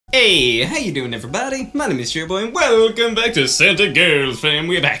Hey, how you doing everybody? My name is Cherryboy and welcome back to Santa Girls fam,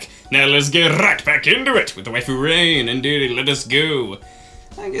 we're back. Now let's get right back into it with the waifu Rain, and dude, let us go.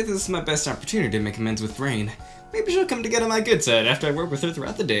 I guess this is my best opportunity to make amends with Rain. Maybe she'll come to get on my good side after I work with her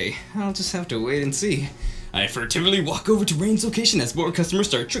throughout the day. I'll just have to wait and see. I furtively walk over to Rain's location as more customers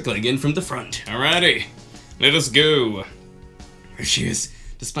start trickling in from the front. Alrighty, let us go. Here she is.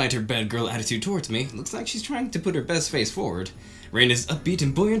 Despite her bad girl attitude towards me, looks like she's trying to put her best face forward. Rain is upbeat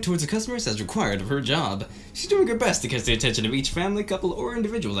and buoyant towards the customers as required of her job. She's doing her best to catch the attention of each family, couple, or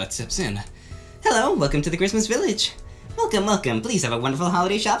individual that steps in. Hello, welcome to the Christmas Village. Welcome, welcome. Please have a wonderful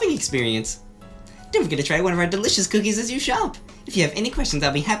holiday shopping experience. Don't forget to try one of our delicious cookies as you shop. If you have any questions,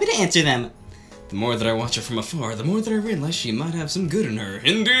 I'll be happy to answer them. The more that I watch her from afar, the more that I realize she might have some good in her.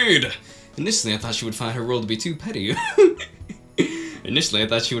 Indeed! Initially, I thought she would find her role to be too petty. Initially, I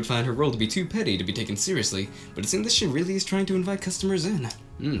thought she would find her role to be too petty to be taken seriously, but it seems that she really is trying to invite customers in.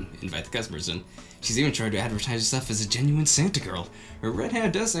 Invite the customers in. She's even trying to advertise herself as a genuine Santa girl. Her red hair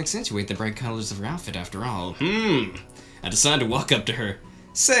does accentuate the bright colors of her outfit after all. I decide to walk up to her.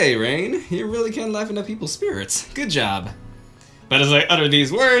 Say, Rain, you really can liven up people's spirits. Good job. But as I utter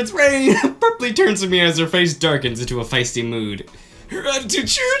these words, Rain abruptly turns to me as her face darkens into a feisty mood. Her attitude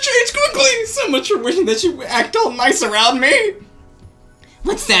sure changed quickly, so much for wishing that she would act all nice around me.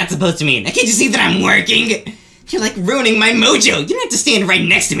 What's that supposed to mean? Can't you see that I'm working? You're like ruining my mojo. You don't have to stand right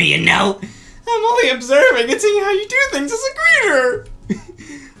next to me, you know? I'm only observing and seeing how you do things as a greeter.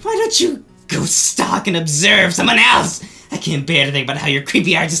 Why don't you go stalk and observe someone else? I can't bear to think about how your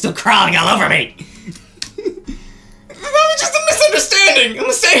creepy eyes are still crawling all over me. That was just a misunderstanding. A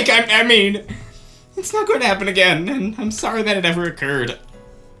mistake, I mean. It's not going to happen again, and I'm sorry that it ever occurred.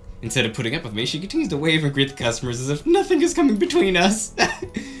 Instead of putting up with me, she continues to wave and greet the customers as if nothing is coming between us.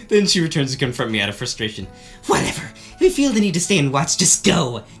 Then she returns to confront me out of frustration. Whatever. If you feel the need to stay and watch, just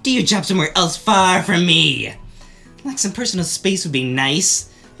go. Do your job somewhere else far from me. Like some personal space would be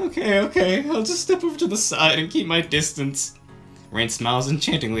nice. Okay. I'll just step over to the side and keep my distance. Rain smiles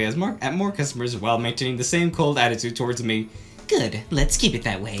enchantingly at more customers while maintaining the same cold attitude towards me. Good. Let's keep it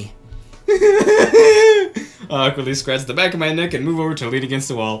that way. I awkwardly scratch the back of my neck and move over to lean against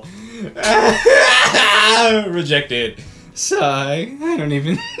the wall. Rejected. Sigh. I don't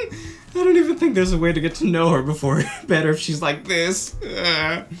even think there's a way to get to know her before. Better if she's like this.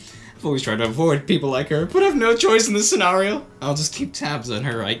 I've always tried to avoid people like her, but I've no choice in this scenario. I'll just keep tabs on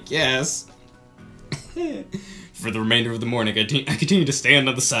her, I guess. For the remainder of the morning, I continue to stand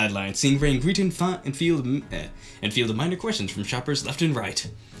on the sideline, seeing Rain greet and field the minor questions from shoppers left and right.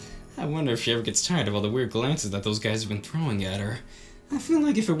 I wonder if she ever gets tired of all the weird glances that those guys have been throwing at her. I feel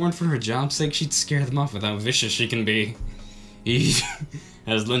like if it weren't for her job's sake, she'd scare them off with how vicious she can be.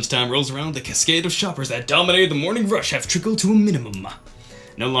 As lunchtime rolls around, the cascade of shoppers that dominated the morning rush have trickled to a minimum.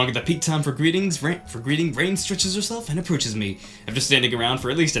 No longer the peak time for greeting, Rain stretches herself and approaches me. After standing around for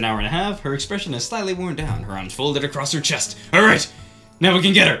at least an hour and a half, her expression is slightly worn down, her arms folded across her chest. Alright, now we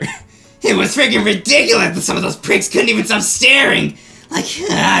can get her. It was freaking ridiculous that some of those pricks couldn't even stop staring. Like,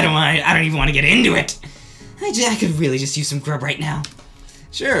 I don't even want to get into it. I could really just use some grub right now.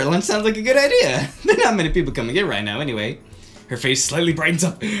 Sure, lunch sounds like a good idea. There are not many people coming in right now anyway. Her face slightly brightens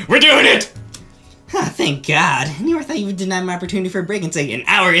up. We're doing it! Thank God. I never thought you would deny my opportunity for a break and say an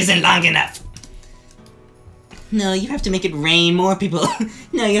hour isn't long enough. No, you have to make it rain more people.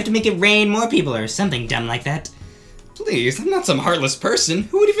 No, you have to make it rain more people or something dumb like that. Please, I'm not some heartless person.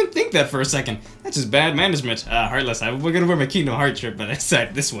 Who would even think that for a second? That's just bad management. Heartless. We're gonna wear my Kingdom Heart shirt, but I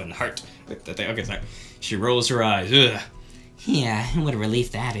said this one, heart. Okay, sorry. She rolls her eyes. Ugh. Yeah, what a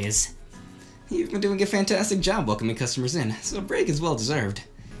relief that is. You've been doing a fantastic job welcoming customers in, so a break is well deserved.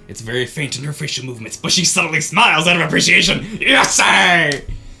 It's very faint in her facial movements, but she subtly smiles out of appreciation. Yes, sir!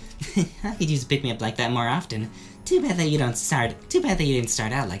 I could use pick me up like that more often. Too bad that you didn't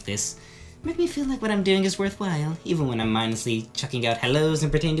start out like this. Make me feel like what I'm doing is worthwhile, even when I'm mindlessly chucking out hellos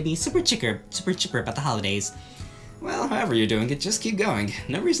and pretending to be super chipper about the holidays. Well, however you're doing it, just keep going.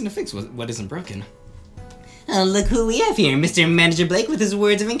 No reason to fix what isn't broken. Oh, look who we have here, Mr. Manager Blake with his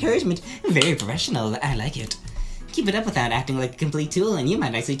words of encouragement. Very professional, I like it. Keep it up without acting like a complete tool, and you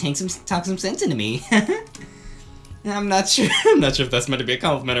might actually talk some sense into me. I'm not sure if that's meant to be a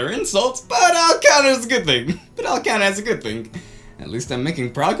compliment or insult, but I'll count it as a good thing. At least I'm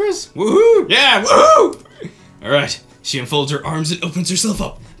making progress? Woohoo! Yeah, woohoo! Alright, she unfolds her arms and opens herself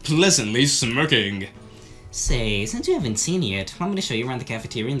up, pleasantly smirking. Say, since you haven't seen it yet, want me to show you around the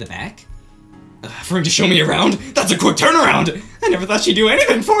cafeteria in the back? For him to show me around? That's a quick turnaround! I never thought she'd do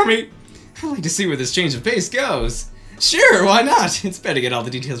anything for me! I'd like to see where this change of pace goes. Sure, why not? It's better to get all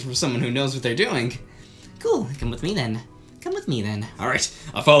the details from someone who knows what they're doing. Cool, come with me then. Come with me then. Alright,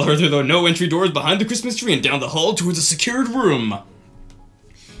 I'll follow her through the no-entry doors behind the Christmas tree and down the hall towards a secured room.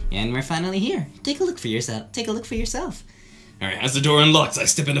 And we're finally here. Take a look for yourself. Alright, as the door unlocks, I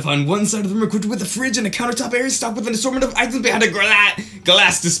step in to find one side of the room equipped with a fridge and a countertop area stocked with an assortment of items behind a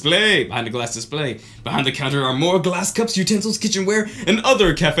glass display. Behind the counter are more glass cups, utensils, kitchenware, and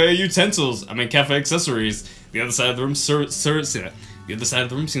other cafe accessories. The other side of the room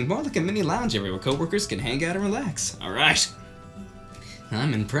seems more like a mini lounge area where co-workers can hang out and relax. Alright.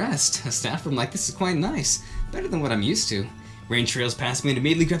 I'm impressed. A staff room like this is quite nice. Better than what I'm used to. Rain trails past me and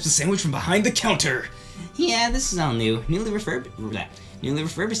immediately grabs a sandwich from behind the counter. Yeah, this is all new. Newly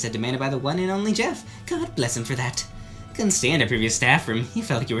refurbished and demanded by the one and only Jeff. God bless him for that. Couldn't stand our previous staff room. You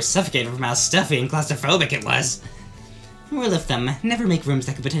felt like you were suffocated from how stuffy and claustrophobic it was. Rule of thumb, never make rooms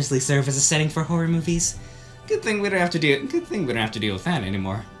that could potentially serve as a setting for horror movies. Good thing we don't have to deal with that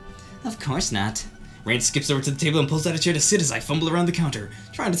anymore. Of course not. Rain skips over to the table and pulls out a chair to sit as I fumble around the counter,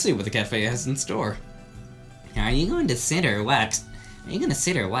 trying to see what the cafe has in store. Are you going to sit or what?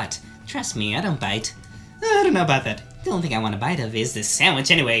 Trust me, I don't bite. I don't know about that. The only thing I want a bite of is this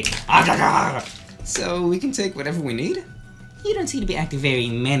sandwich anyway. So we can take whatever we need? You don't seem to be acting very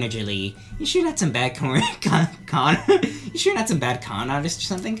managerly. You sure not some bad con artist or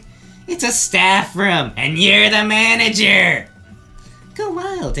something? It's a staff room, and you're the manager! Go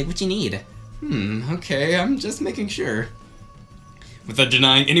wild, take what you need. Okay, I'm just making sure. Without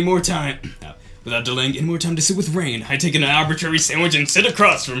delaying any more time to sit with Rain, I take an arbitrary sandwich and sit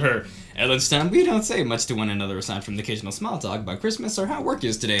across from her. At lunchtime, we don't say much to one another aside from the occasional small talk about Christmas or how work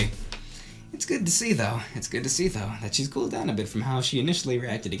is today. It's good to see, though, that she's cooled down a bit from how she initially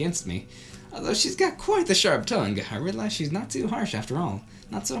reacted against me. Although she's got quite the sharp tongue, I realize she's not too harsh after all.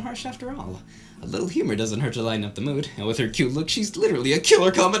 Not so harsh after all. A little humor doesn't hurt to lighten up the mood, and with her cute look, she's literally a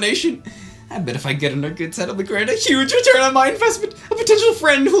killer combination. I bet if I get on her good side, it'll grant a huge return on my investment. A potential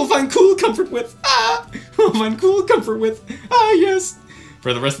friend who'll find cool comfort with. Yes.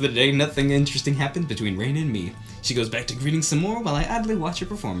 For the rest of the day, nothing interesting happens between Rain and me. She goes back to greeting some more while I idly watch her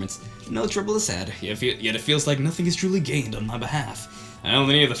performance. No trouble is had, yet it feels like nothing is truly gained on my behalf. I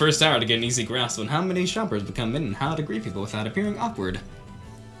only need the first hour to get an easy grasp on how many shoppers will come in and how to greet people without appearing awkward.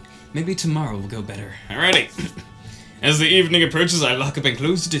 Maybe tomorrow will go better. Alrighty. As the evening approaches, I lock up and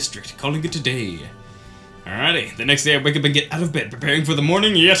close the district, calling it a day. Alrighty, the next day I wake up and get out of bed, preparing for the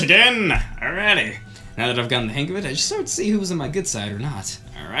morning yet again. Alrighty. Now that I've gotten the hang of it, I just start to see who was on my good side or not.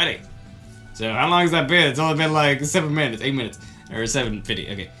 Alrighty. So how long has that been? It's only been like 7 minutes, 8 minutes, or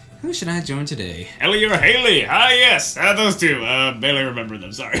 7:50. Okay. Who should I join today? Ellie or Haley? Ah, yes, those two. Barely remember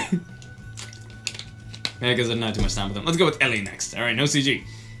them. Sorry. Yeah, because I don't have too much time with them. Let's go with Ellie next. All right, no CG.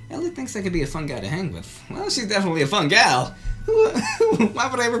 Ellie thinks I could be a fun guy to hang with. Well, she's definitely a fun gal. Why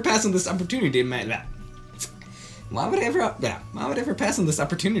would I ever pass on this opportunity to manage? Why would I ever pass on this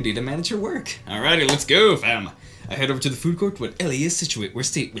opportunity to manage her work? Alrighty, let's go, fam. I head over to the food court where Ellie is situated.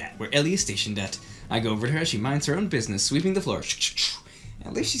 Where Ellie is stationed at. I go over to her as she minds her own business, sweeping the floor.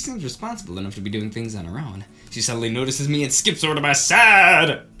 At least she seems responsible enough to be doing things on her own. She suddenly notices me and skips over to my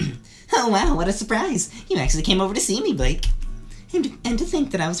side. Oh wow, what a surprise! You actually came over to see me, Blake. And to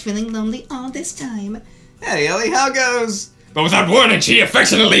think that I was feeling lonely all this time. Hey, Ellie, how goes? But without warning, she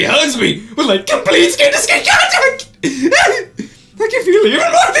affectionately hugs me with like complete skin-to-skin contact! I can feel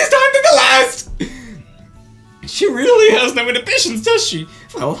even more this time than the last! She really has no inhibitions, does she?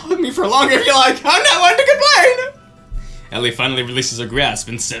 Well, hug me for longer if you like. I'm not one to complain! Ellie finally releases her grasp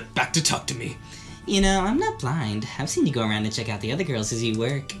and steps back to talk to me. You know, I'm not blind. I've seen you go around and check out the other girls as you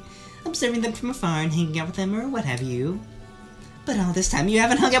work. Observing them from afar and hanging out with them or what have you. But all this time you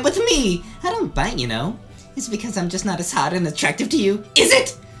haven't hung out with me! I don't bite, you know. It's because I'm just not as hot and attractive to you, is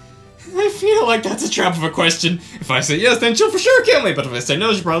it? I feel like that's a trap of a question. If I say yes, then she'll for sure kill me, but if I say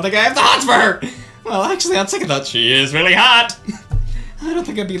no, she'll probably think I have the hots for her! Well, actually, on second thought, she is really hot! I don't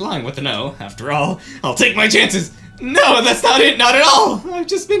think I'd be lying with a no. After all, I'll take my chances! No, that's not it, not at all! I've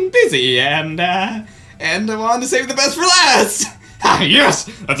just been busy, and I wanted to save the best for last! Ah, yes!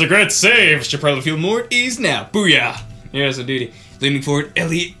 That's a great save! She'll probably feel more at ease now. Booyah! Yes, indeed. Leaning forward,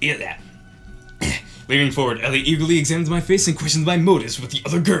 Ellie eagerly examines my face and questions my motives with the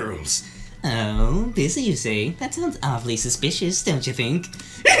other girls. Oh, busy you say? That sounds awfully suspicious, don't you think?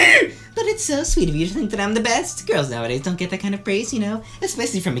 But it's so sweet of you to think that I'm the best. Girls nowadays don't get that kind of praise, you know?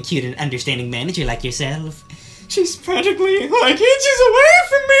 Especially from a cute and understanding manager like yourself. She's practically like inches away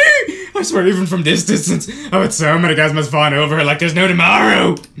from me! I swear, even from this distance, I bet so many guys must fawn over her like there's no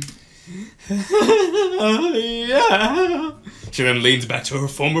tomorrow! Yeah. She then leans back to her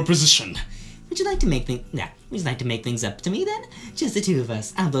former position. Would you like to make things up to me then? Just the two of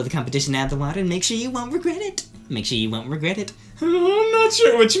us. I'll blow the competition out of the water and make sure you won't regret it. Make sure you won't regret it. I'm not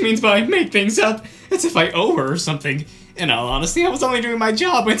sure what she means by make things up. It's if I owe her or something. In all honesty, I was only doing my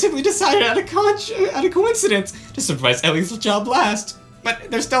job and simply decided out of coincidence to supervise Ellie's job last. But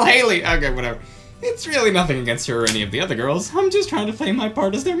there's still Haley. Okay, whatever. It's really nothing against her or any of the other girls. I'm just trying to play my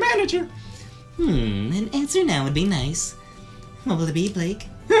part as their manager. An answer now would be nice. What will it be, Blake?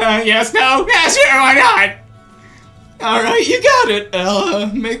 Yes, no, yes, sure, why not? Alright, you got it. I'll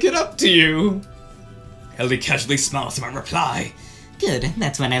make it up to you. Ellie casually smiles to my reply. Good,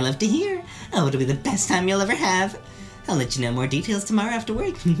 that's what I love to hear. Oh, it'll be the best time you'll ever have. I'll let you know more details tomorrow after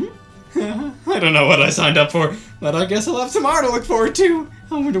work. I don't know what I signed up for, but I guess I'll have tomorrow to look forward to.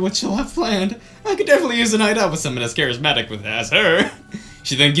 I wonder what she'll have planned. I could definitely use a night out with someone as charismatic as her.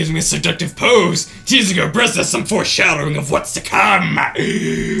 She then gives me a seductive pose, teasing her breasts as some foreshadowing of what's to come.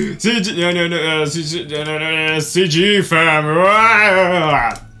 CG fam.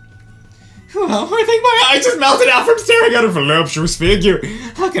 Well, I think my eyes just melted out from staring at her voluptuous figure.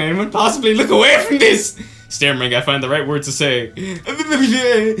 How can anyone possibly look away from this? Stammering, I find the right words to say.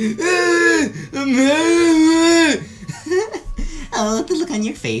 Oh, the look on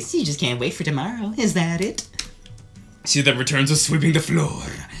your face. You just can't wait for tomorrow. Is that it? She then returns to sweeping the floor.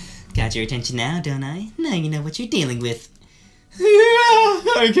 Got your attention now, don't I? Now you know what you're dealing with. Yeah,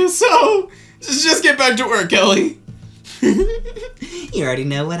 I guess so. Just get back to work, Ellie. You already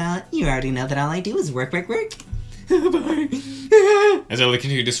know that all I do is work. Bye. As Ellie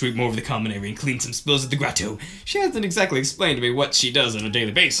continued to sweep more of the common area and clean some spills at the grotto, she hasn't exactly explained to me what she does on a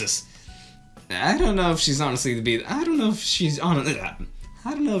daily basis. I don't know if she'd honestly be the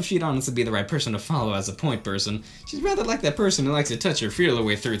right person to follow as a point person. She's rather like that person who likes to touch or feel her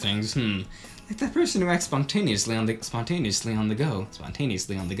way through things. Like that person who acts spontaneously on the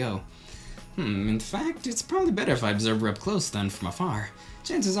go. In fact, it's probably better if I observe her up close than from afar.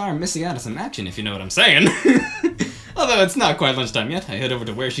 Chances are I'm missing out on some action, if you know what I'm saying. Although it's not quite lunchtime yet, I head over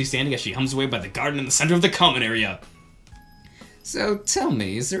to where she's standing as she hums away by the garden in the center of the common area. So tell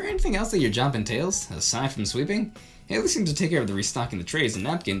me, is there anything else that your job entails, aside from sweeping? Haley seems to take care of the restocking the trays and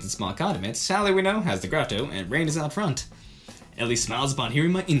napkins and small condiments. Sally, we know, has the grotto, and Rain is out front. Ellie smiles upon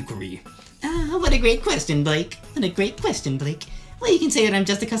hearing my inquiry. What a great question, Blake. Well, you can say that I'm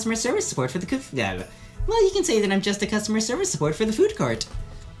just a customer service support for the food court.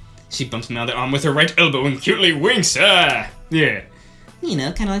 She bumps me on the arm with her right elbow and cutely winks. Yeah. You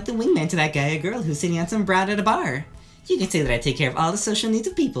know, kind of like the wingman to that guy or girl who's sitting on some broad at a bar. You can say that I take care of all the social needs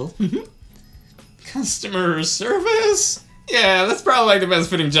of people. Customer service? Yeah, that's probably like the best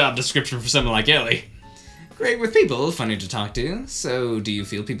fitting job description for someone like Ellie. Great with people, funny to talk to. So, do you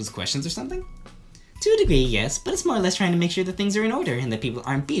field people's questions or something? To a degree, yes, but it's more or less trying to make sure that things are in order and that people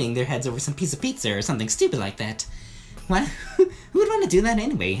aren't beating their heads over some piece of pizza or something stupid like that. What? Who would want to do that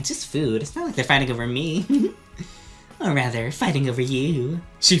anyway? It's just food. It's not like they're fighting over me. Or rather, fighting over you.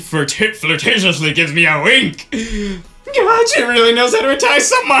 She flirtatiously gives me a wink. God, she really knows how to entice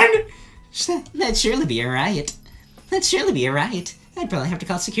someone. That'd surely be a riot. I'd probably have to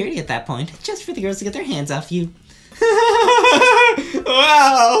call security at that point, just for the girls to get their hands off you.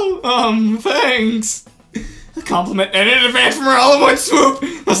 Wow, thanks. A compliment and an advance from her all in one swoop.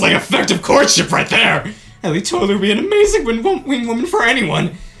 That's like effective courtship right there. Ellie totally would be an amazing wing woman for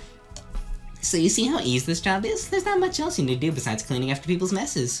anyone. So you see how easy this job is? There's not much else you need to do besides cleaning after people's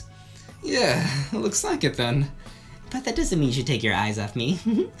messes. Yeah, it looks like it then. But that doesn't mean you should take your eyes off me.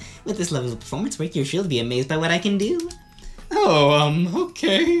 With this level of performance work, you're sure to be amazed by what I can do. Oh,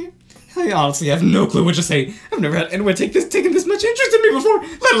 okay. I honestly have no clue what to say. I've never had anyone taken this much interest in me before,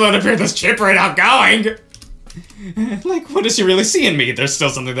 let alone appear this chipper and outgoing. Like, what does she really see in me? There's still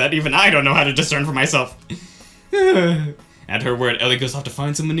something that even I don't know how to discern for myself. At her word, Ellie goes off to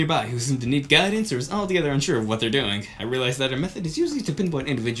find someone nearby who seems to need guidance or is altogether unsure of what they're doing. I realize that her method is usually to pinpoint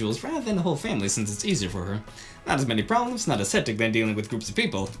individuals rather than the whole family since it's easier for her. Not as many problems, not as hectic than dealing with groups of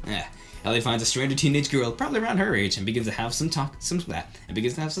people. Ellie finds a stranger teenage girl, probably around her age, and begins to have some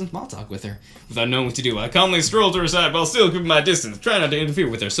small talk with her. Without knowing what to do, I calmly stroll to her side while still keeping my distance, trying not to interfere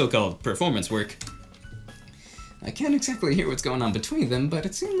with her so-called performance work. I can't exactly hear what's going on between them, but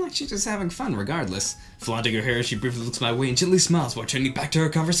it seemed like she's just having fun regardless. Flaunting her hair, she briefly looks my way and gently smiles while turning back to her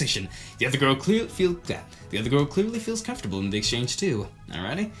conversation. The other girl clearly feels comfortable in the exchange too.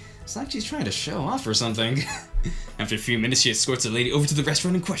 Alrighty? It's like she's trying to show off or something. After a few minutes, she escorts the lady over to the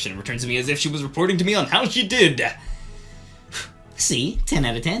restaurant in question and returns to me as if she was reporting to me on how she did. See? 10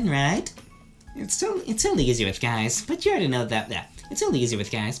 out of 10, right? It's only easier with guys, but you already know that. It's only easier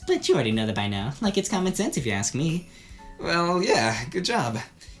with guys, but you already know that by now. Like, it's common sense if you ask me. Well, yeah, good job.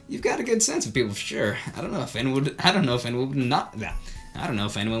 You've got a good sense of people for sure. I don't know if anyone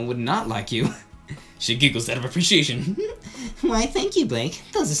would not like you. She giggles out of appreciation. Why, thank you, Blake.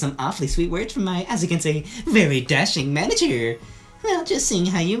 Those are some awfully sweet words from my, as you can say, very dashing manager. Well, just seeing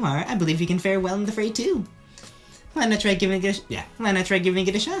how you are, I believe you can fare well in the fray too. Why not try giving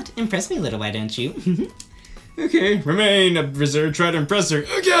it a shot? Impress me a little, why don't you? Okay, remain reserved, try to impress her.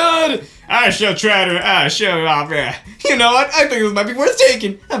 Oh god! I shall try to, show off. You know what? I think this might be worth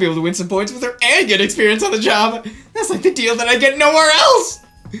taking. I'll be able to win some points with her and get experience on the job. That's like the deal that I get nowhere else.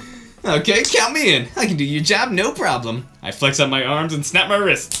 Okay, count me in. I can do your job, no problem. I flex up my arms and snap my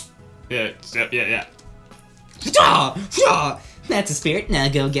wrists. Yeah. That's a spirit. Now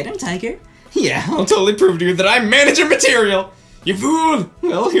go get him, Tiger. Yeah, I'll totally prove to you that I'm manager material. You fool!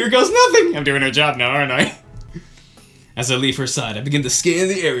 Well, here goes nothing. I'm doing her job now, aren't I? As I leave her side, I begin to scan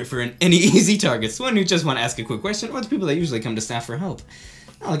the area for any easy targets, one who just want to ask a quick question, or the people that usually come to staff for help.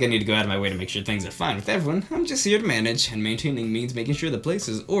 Not like I need to go out of my way to make sure things are fine with everyone. I'm just here to manage, and maintaining means making sure the place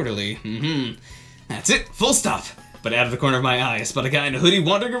is orderly. That's it, full stop. But out of the corner of my eye, I spot a guy in a hoodie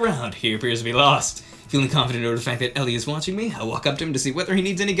wandering around. He appears to be lost. Feeling confident over the fact that ELLY is watching me, I walk up to him to see whether he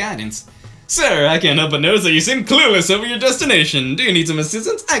needs any guidance. Sir, I can't help but notice that you seem clueless over your destination. Do you need some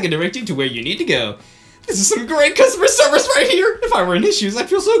assistance? I can direct you to where you need to go. This is some great customer service right here! If I were in issues, I'd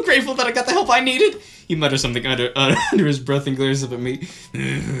feel so grateful that I got the help I needed! He mutters something under his breath and glares up at me.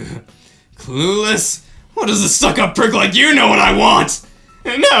 Clueless? What does a stuck-up prick like you know what I want?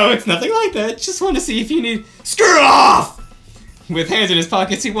 No, it's nothing like that. Just want to see if you need— Screw off! With hands in his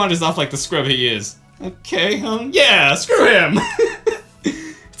pockets, he wanders off like the scrub he is. Okay, yeah, screw him!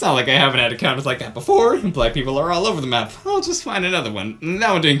 It's not like I haven't had encounters like that before, and black people are all over the map. I'll just find another one.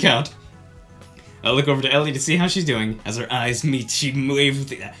 That one didn't count. I look over to ELLY to see how she's doing. As her eyes meet, she waves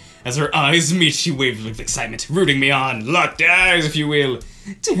with excitement, rooting me on. Locked eyes, if you will.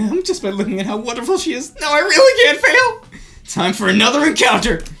 Damn, just by looking at how wonderful she is, now I really can't fail. Time for another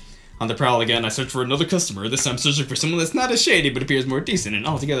encounter. On the prowl again, I search for another customer. This time searching for someone that's not as shady, but appears more decent and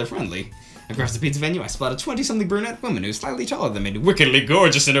altogether friendly. Across the pizza venue, I spot a 20-something brunette woman who's slightly taller than me, wickedly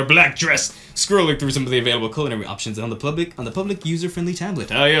gorgeous in her black dress, scrolling through some of the available culinary options on the public user-friendly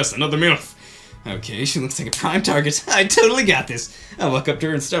tablet. Ah yes, another MILF. Okay, she looks like a prime target. I totally got this. I walk up to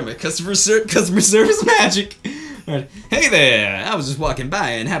her and start my customer service magic. Right. Hey there, I was just walking by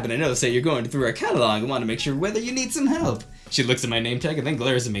and happened to notice that you're going through our catalog and want to make sure whether you need some help. She looks at my name tag and then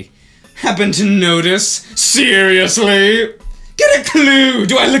glares at me. Happen to notice? Seriously? Get a clue!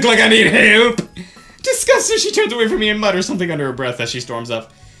 Do I look like I need help? Disgusted, she turns away from me and mutters something under her breath as she storms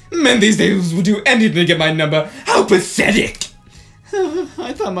off. Men these days will do anything to get my number. How pathetic!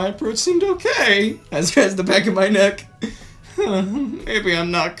 I thought my approach seemed okay. I scratched the back of my neck. Maybe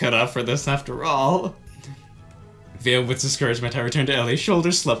I'm not cut out for this after all. Veiled with discouragement, I returned to ELLY,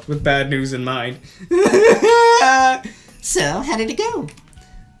 shoulders slumped with bad news in mind. So, how did it go?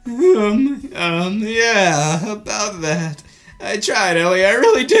 Yeah, about that. I tried, ELLY, I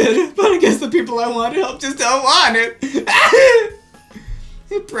really did, but I guess the people I want to help just don't want it.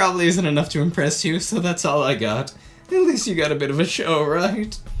 It probably isn't enough to impress you, so that's all I got. At least you got a bit of a show,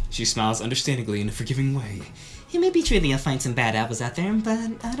 right? She smiles understandingly in a forgiving way. It may be true that you'll find some bad apples out there, but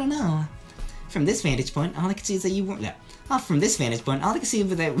I don't know. From this vantage point, all I can see is that you weren't. From this vantage point, all I can see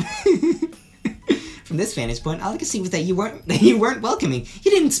was that. From this vantage point, all I can see was that you weren't welcoming.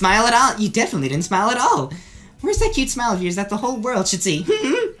 You didn't smile at all. You definitely didn't smile at all. Where's that cute smile of yours that the whole world should see?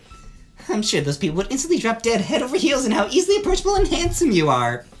 I'm sure those people would instantly drop dead head over heels in how easily approachable and handsome you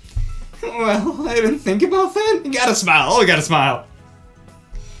are. Well, I didn't think about that. You gotta smile. Oh, you gotta smile.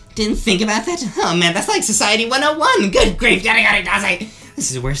 Didn't think about that? Oh man, that's like Society 101. Good grief,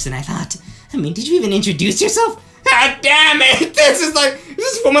 this is worse than I thought. I mean, did you even introduce yourself? Ah, damn it! Is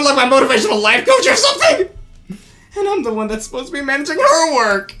this woman like my motivational life coach or something? And I'm the one that's supposed to be managing her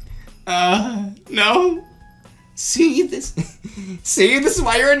work. No. See, this is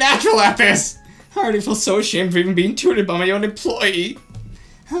why you're a natural at this. I already feel so ashamed for even being tutored by my own employee.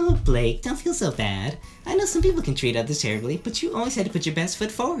 Oh, Blake, don't feel so bad. I know some people can treat others terribly, but you always had to put your best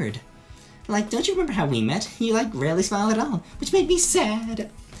foot forward. Like, don't you remember how we met? You, rarely smiled at all, which made me sad.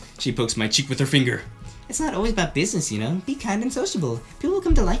 She pokes my cheek with her finger. It's not always about business, you know. Be kind and sociable. People will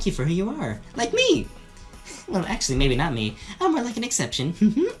come to like you for who you are. Like me. Well, actually, maybe not me. I'm more like an exception.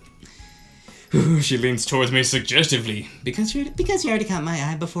 She leans towards me suggestively. Because you already caught my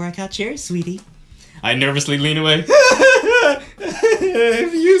eye before I caught yours, sweetie. I nervously lean away.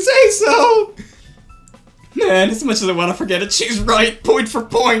 If you say so. Man, as much as I want to forget it, she's right, point for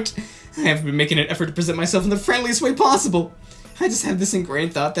point. I have been making an effort to present myself in the friendliest way possible. I just have this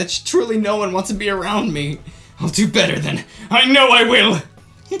ingrained thought that truly no one wants to be around me. I'll do better then. I know I will.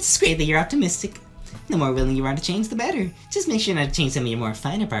 It's great that you're optimistic. The more willing you are to change, the better. Just make sure not to change some of your more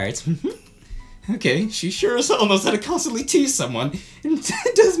finer parts. Okay, she sure as hell knows how to constantly tease someone.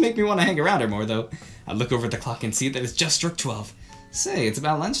 It does make me want to hang around her more, though. I look over at the clock and see that it's just struck 12. Say, it's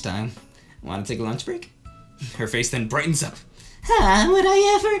about lunchtime. Want to take a lunch break? Her face then brightens up. Ah, would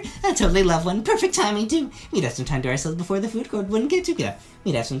I ever? I totally love one. Perfect timing, too. We'd have some time to ourselves before the food court wouldn't get too good.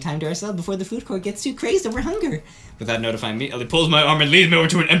 We'd have some time to ourselves before the food court gets too crazed over hunger. Without notifying me, Ellie pulls my arm and leads me over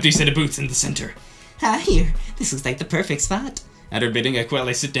to an empty set of booths in the center. Ah, here. This looks like the perfect spot. At her bidding, I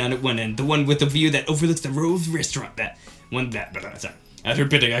quietly sit down at one end, the one with the view that overlooks the row of restaurant At her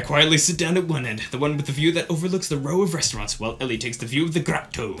bidding, I quietly sit down at one end, the one with the view that overlooks the row of restaurants, while Ellie takes the view of the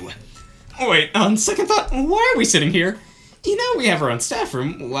grotto. Oh wait, on second thought, why are we sitting here? You know we have our own staff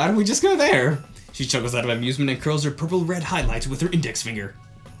room, why don't we just go there? She chuckles out of amusement and curls her purple-red highlights with her index finger.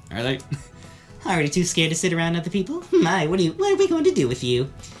 Are they? Already too scared to sit around other people? My, what are we going to do with you?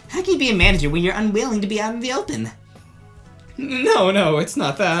 How can you be a manager when you're unwilling to be out in the open? No, it's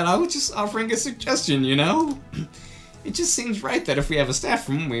not that. I was just offering a suggestion, you know? It just seems right that if we have a staff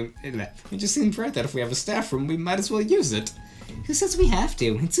room, we might as well use it. Who says we have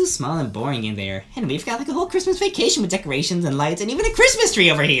to? It's so small and boring in there. And we've got like a whole Christmas vacation with decorations and lights and even a Christmas tree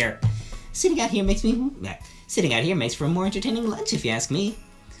over here. Sitting out here makes for a more entertaining lunch, if you ask me.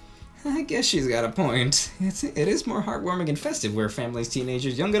 I guess she's got a point. It is more heartwarming and festive where families,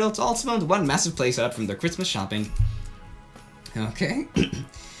 teenagers, young adults all spawn into one massive place out from their Christmas shopping. Okay.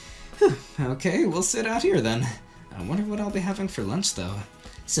 Okay, we'll sit out here then. I wonder what I'll be having for lunch, though.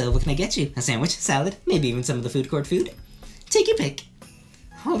 So, what can I get you? A sandwich? Salad? Maybe even some of the food court food? Take your pick.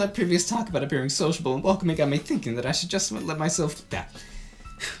 All that previous talk about appearing sociable and welcoming got me thinking that I should just let myself...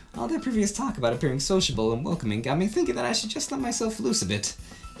 All that previous talk about appearing sociable and welcoming got me thinking that I should just let myself loose a bit.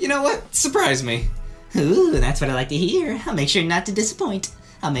 You know what? Surprise me. Ooh, that's what I like to hear. I'll make sure not to disappoint.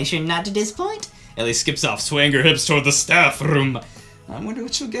 Ellie skips off, swaying her hips toward the staff room. I wonder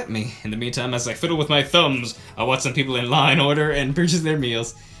what she'll get me. In the meantime, as I fiddle with my thumbs, I watch some people in line order and purchase their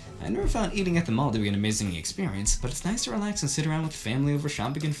meals. I never found eating at the mall to be an amazing experience, but it's nice to relax and sit around with family over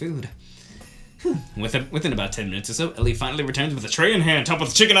shopping and food. Within about 10 minutes or so, Ellie finally returns with a tray in hand, topped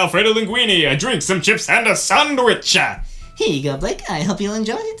with chicken Alfredo linguine, a drink, some chips, and a sandwich. Here you go, Blake. I hope you'll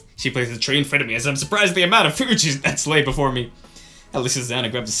enjoy it. She places the tray in front of me as I'm surprised at the amount of food that's laid before me. Ellie sits down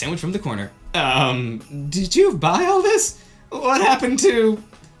and grabs a sandwich from the corner. Did you buy all this? What happened to...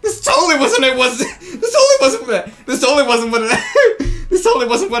 This totally wasn't what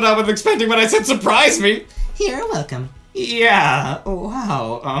I was expecting when I said surprise me. You're welcome. Yeah,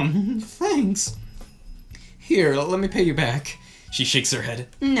 wow, thanks. Here, let me pay you back. She shakes her head.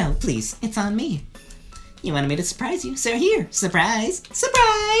 No, please, it's on me. You wanted me to surprise you, so here, surprise,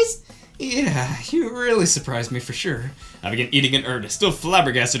 surprise! Yeah, you really surprised me for sure. I begin eating in earnest, still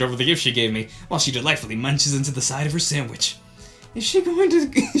flabbergasted over the gift she gave me, while she delightfully munches into the side of her sandwich. Is she going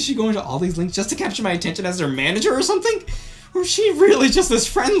to all these links just to capture my attention as her manager or something? Or is she really just this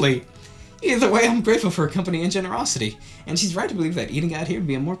friendly? Either way, I'm grateful for her company and generosity, and she's right to believe that eating out here would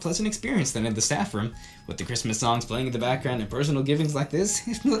be a more pleasant experience than in the staff room. With the Christmas songs playing in the background and personal givings like this,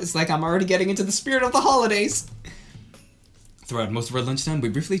 it's like I'm already getting into the spirit of the holidays. Throughout most of our lunchtime, we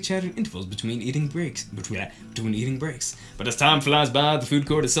briefly chat in intervals between eating breaks. But as time flies by, the food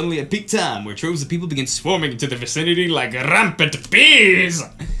court is suddenly at peak time, where troves of people begin swarming into the vicinity like rampant bees.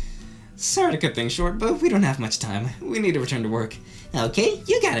 Sorry to cut things short, but we don't have much time. We need to return to work. Okay,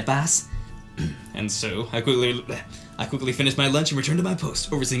 you got it, boss. And so, I quickly finished my lunch and returned to my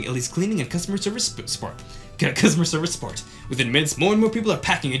post, overseeing Ellie's cleaning and customer service support. Within minutes, more and more people are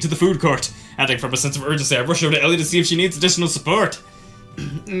packing into the food court. Acting from a sense of urgency, I rush over to Ellie to see if she needs additional support.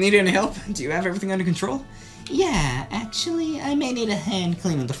 Need any help? Do you have everything under control? Yeah, actually, I may need a hand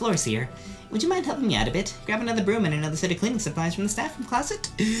cleaning the floors here. Would you mind helping me out a bit? Grab another broom and another set of cleaning supplies from the staff room closet?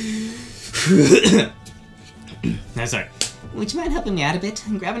 Sorry. Would you mind helping me out a bit?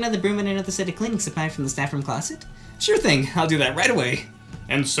 Grab another broom and another set of cleaning supplies from the staff room closet? Sure thing, I'll do that right away.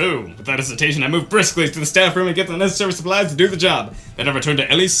 And so, without hesitation, I move briskly to the staff room and get the necessary supplies to do the job. Then I return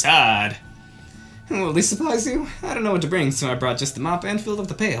to Ellie's side. Will these supplies do? I don't know what to bring, so I brought just the mop and filled up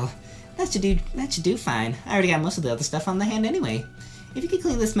the pail. That should do fine. I already got most of the other stuff on the hand anyway. If you could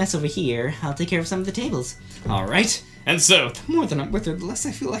clean this mess over here, I'll take care of some of the tables. Alright. And so, the more that I'm with her, the less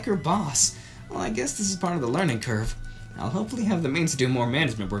I feel like her boss. Well, I guess this is part of the learning curve. I'll hopefully have the means to do more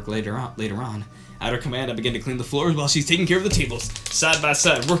management work later on. At her command, I begin to clean the floors while she's taking care of the tables, side by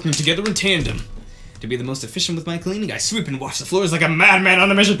side, working together in tandem. To be the most efficient with my cleaning, I sweep and wash the floors like a madman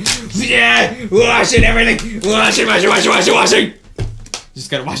on a mission. Yeah! Washing everything! Washing! Just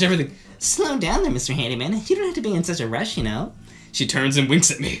gotta wash everything. Slow down there, Mr. Handyman. You don't have to be in such a rush, you know. She turns and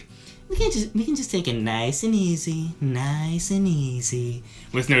winks at me. We can just take it nice and easy. Nice and easy.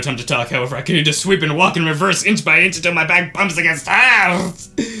 With no time to talk, however, I continue to sweep and walk in reverse inch by inch until my back bumps against tiles.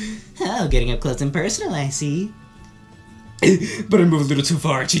 Oh, getting up close and personal, I see. But I move a little too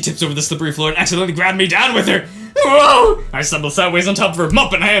far. She tips over the slippery floor and accidentally grabbed me down with her. Whoa! I stumble sideways on top of her,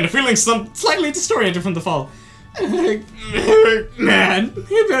 mop in hand, feeling slightly disoriented from the fall. Man,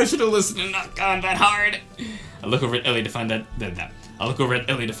 maybe I should have listened and not gone that hard. I look over at Ellie to find that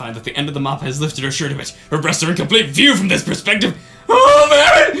the end of the mop has lifted her shirt a bit. Her breasts are in complete view from this perspective. Oh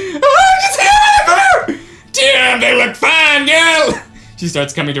man! Oh, damn, they look fine, girl! She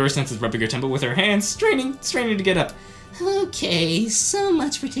starts coming to her senses, rubbing her temple with her hands, straining to get up. Okay, so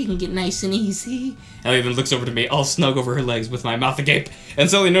much for taking it nice and easy. Ellie then looks over to me, all snug over her legs, with my mouth agape, and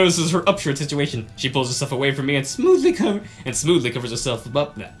suddenly notices her upshirt situation. She pulls herself away from me and smoothly covers herself,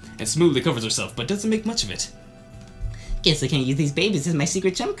 but doesn't make much of it. Guess I can't use these babies as my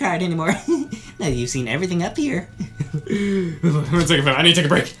secret jump card anymore. Now that you've seen everything up here. 1 second, I need to take a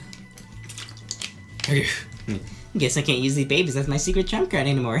break. Okay. Guess I can't use these babies as my secret jump card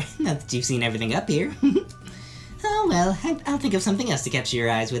anymore. Now that you've seen everything up here. Oh well, I'll think of something else to capture your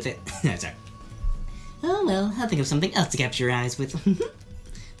eyes with it. Sorry. Oh well, I'll think of something else to capture your eyes with.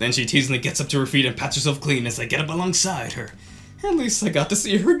 Then she teasingly gets up to her feet and pats herself clean as I get up alongside her. At least I got to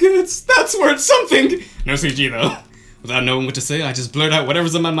see her goods. That's worth something! No CG though. Without knowing what to say, I just blurt out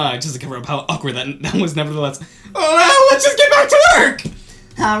whatever's in my mind just to cover up how awkward that was nevertheless. Oh well, let's just get back to work!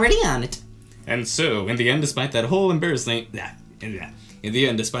 Already on it. And so, in the end, despite that whole embarrassing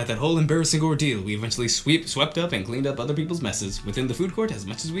ordeal, we eventually swept up and cleaned up other people's messes within the food court as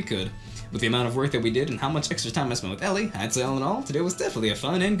much as we could. With the amount of work that we did and how much extra time I spent with Ellie, I'd say all in all, today was definitely a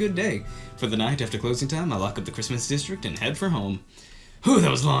fun and good day. For the night after closing time, I lock up the Christmas district and head for home. Whew,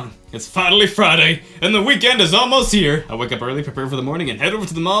 that was long. It's finally Friday, and the weekend is almost here. I wake up early, prepare for the morning, and head over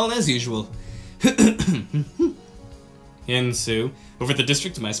to the mall as usual. And so, over at the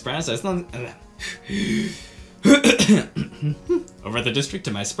district to my surprise, I suddenly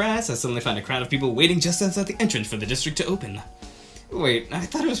find a crowd of people waiting just outside the entrance for the district to open. Wait, I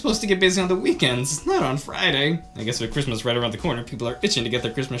thought I was supposed to get busy on the weekends, not on Friday. I guess with Christmas right around the corner, people are itching to get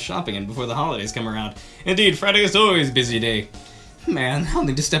their Christmas shopping in before the holidays come around. Indeed, Friday is always a busy day. Man, I'll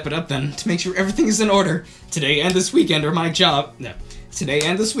need to step it up then, to make sure everything is in order. Today and this weekend when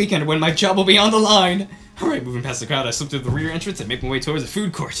my job will be on the line. Alright, moving past the crowd, I slip through the rear entrance and make my way towards the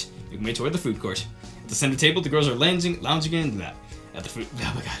food court. At the center table, the girls are lounging in that. At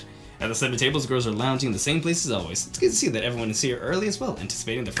the center tables, the girls are lounging in the same place as always. It's good to see that everyone is here early as well,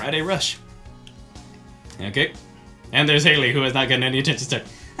 anticipating the Friday rush. Okay. And there's Haley, who has not gotten any attention to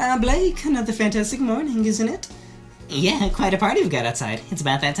her. Blake, another fantastic morning, isn't it? Yeah, quite a party we've got outside. It's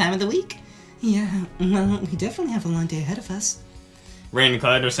about that time of the week. Yeah, well, we definitely have a long day ahead of us.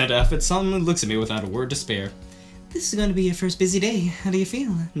 Rain-clad, her Santa outfit solemnly looks at me without a word to spare. This is going to be your first busy day. How do you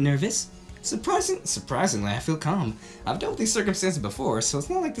feel? Nervous? Surprisingly, I feel calm. I've dealt with these circumstances before, so it's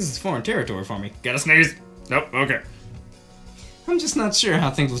not like this is foreign territory for me. Gotta sneeze! Nope, okay. I'm just not sure how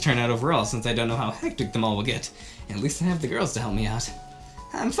things will turn out overall, since I don't know how hectic them all will get. At least I have the girls to help me out.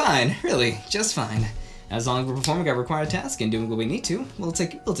 I'm fine, really, just fine. As long as we're performing our required task and doing what we need to, we'll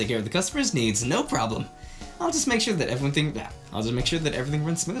take care of the customer's needs, no problem. I'll just make sure that everything runs smoothly. I'll just make sure that everything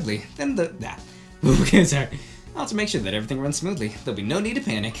runs smoothly. There'll be no need to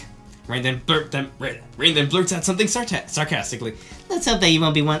panic. Rain then blurts out something sarcastically. Let's hope that you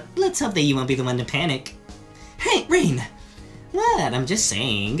won't be the one to panic. Hey, Rain. What? I'm just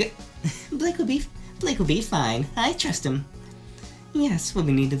saying. Blake will be fine. I trust him. Yes, what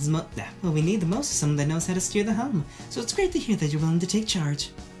we need the most is someone that knows how to steer the home. So it's great to hear that you're willing to take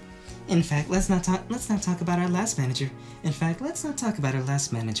charge. In fact, let's not talk about our last manager.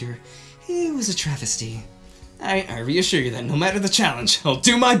 He was a travesty. I reassure you that no matter the challenge, I'll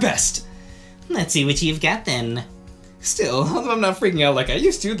do my best. Let's see what you've got then. Still, although I'm not freaking out like I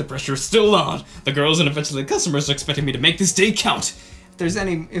used to, the pressure is still on. The girls and eventually the customers are expecting me to make this day count. If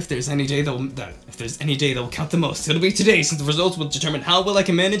there's any day that will count the most, it'll be today, since the results will determine how well I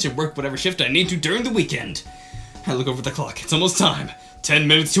can manage and work whatever shift I need to during the weekend. I look over the clock. It's almost time. 10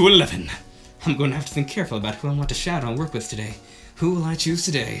 minutes to 11. I'm going to have to think carefully about who I want to shadow and work with today. Who will I choose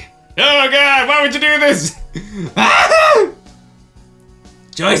today? Oh God! Why would you do this?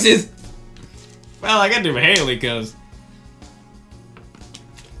 Choices. Well, I gotta do Haley, cause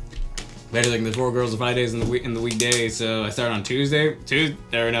better like the 4 girls and 5 days in the weekday, so I start on Tuesday. I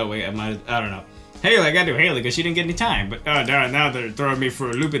don't know. Haley, I gotta do Haley because she didn't get any time. But oh darn, now they're throwing me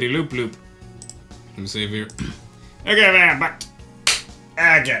for a loopity loop. Let me save here. Okay, man, back.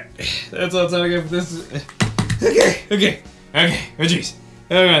 Okay, that's all time I got for this. Okay. Oh jeez.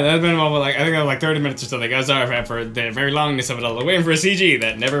 Okay, that's been over like, I think it was like 30 minutes or something. I'm sorry for the very longness of it all. Waiting for a CG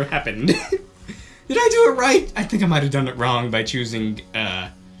that never happened. Did I do it right? I think I might have done it wrong by choosing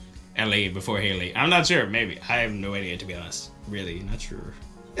ELLY before Haley. I'm not sure, maybe. I have no idea, to be honest. Really, not sure.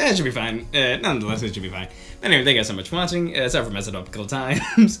 Yeah, it should be fine. Nonetheless, it should be fine. Anyway, thank you guys so much for watching. Sorry for messing up a couple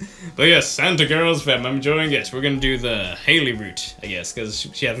times. But yes, Santa Girls fam, I'm enjoying it. We're gonna do the Haley route, I guess, because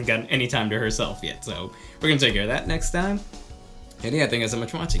she hasn't gotten any time to herself yet. So we're gonna take care of that next time. And yeah, thank you guys so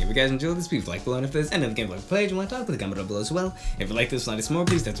much for watching. If you guys enjoyed this, please like below, and if there's any other gameplay played you want to talk, please comment down below as well. If you like this, like this more,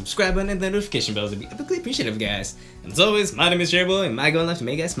 please hit that subscribe button and the notification bells. It'd be epically appreciative, guys. And as always, my name is Cherryboy, and my goal in life is to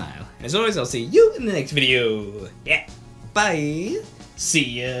make you guys smile. And as always, I'll see you in the next video. Yeah, bye.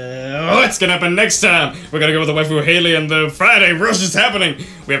 See ya. What's gonna happen next time? We're gonna go with the waifu Haley, and the Friday rush is happening.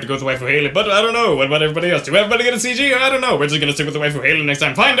 We have to go with the waifu Haley, but I don't know. What about everybody else? Do everybody get a CG? I don't know. We're just gonna stick with the waifu Haley next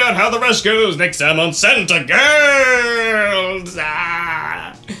time. Find out how the rush goes next time on Santa Girls.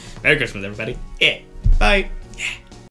 Merry Christmas, everybody. Yeah. Bye.